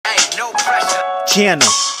channel.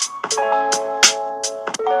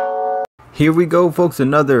 Here we go, folks,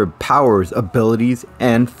 another powers, abilities,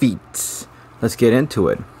 and feats. Let's get into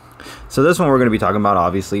it. So this one we're going to be talking about,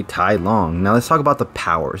 obviously, Tai Lung. Now let's talk about the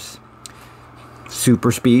powers.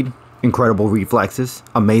 Super speed, incredible reflexes,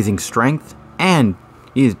 amazing strength, and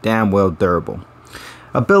he is damn well durable.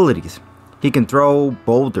 Abilities. He can throw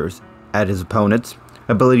boulders at his opponents.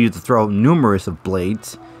 Ability to throw numerous of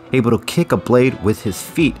blades. Able to kick a blade with his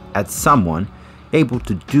feet at someone. Able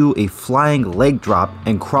to do a flying leg drop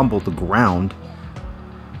and crumble the ground.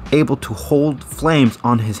 Able to hold flames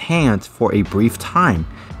on his hands for a brief time.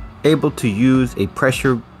 Able to use a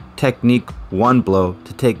pressure technique one blow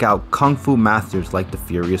to take out kung fu masters like the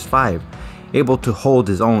Furious 5. Able to hold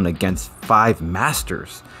his own against 5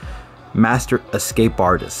 masters. Master escape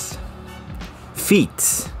artists.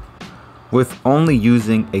 Feats. With only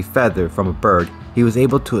using a feather from a bird, he was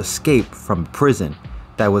able to escape from a prison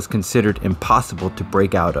that was considered impossible to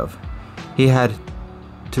break out of. He had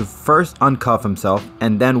to first uncuff himself,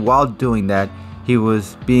 and then while doing that, he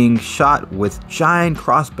was being shot with giant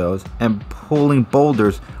crossbows and pulling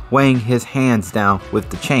boulders, weighing his hands down with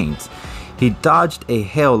the chains. He dodged a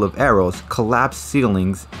hail of arrows, collapsed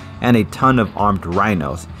ceilings, and a ton of armed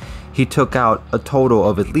rhinos. He took out a total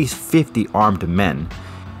of at least 50 armed men.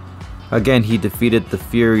 Again, he defeated the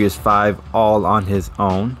Furious 5 all on his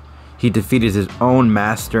own. He defeated his own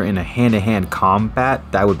master in a hand-to-hand combat,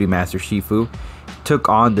 that would be Master Shifu. Took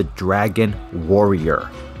on the Dragon Warrior.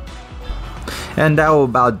 And that will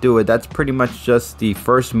about do it. That's pretty much just the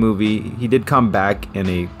first movie. He did come back in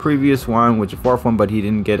a previous one, which is the 4th one, but he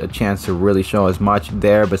didn't get a chance to really show as much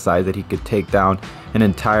there, besides that he could take down an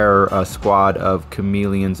entire squad of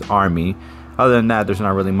Chameleon's army. Other than that, there's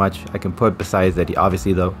not really much I can put besides that he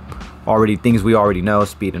obviously things we already know,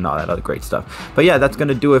 speed and all that other great stuff. But yeah, that's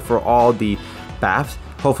gonna do it for all the P.A.Fs.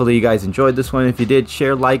 Hopefully you guys enjoyed this one. If you did,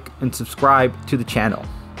 share, like, and subscribe to the channel.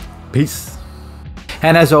 Peace.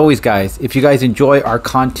 And as always, guys, if you guys enjoy our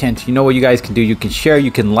content, you know what you guys can do. You can share, you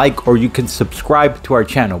can like, or you can subscribe to our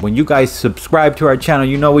channel. When you guys subscribe to our channel,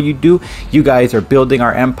 you know what you do. You guys are building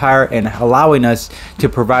our empire and allowing us to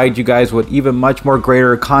provide you guys with even much more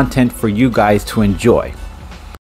greater content for you guys to enjoy.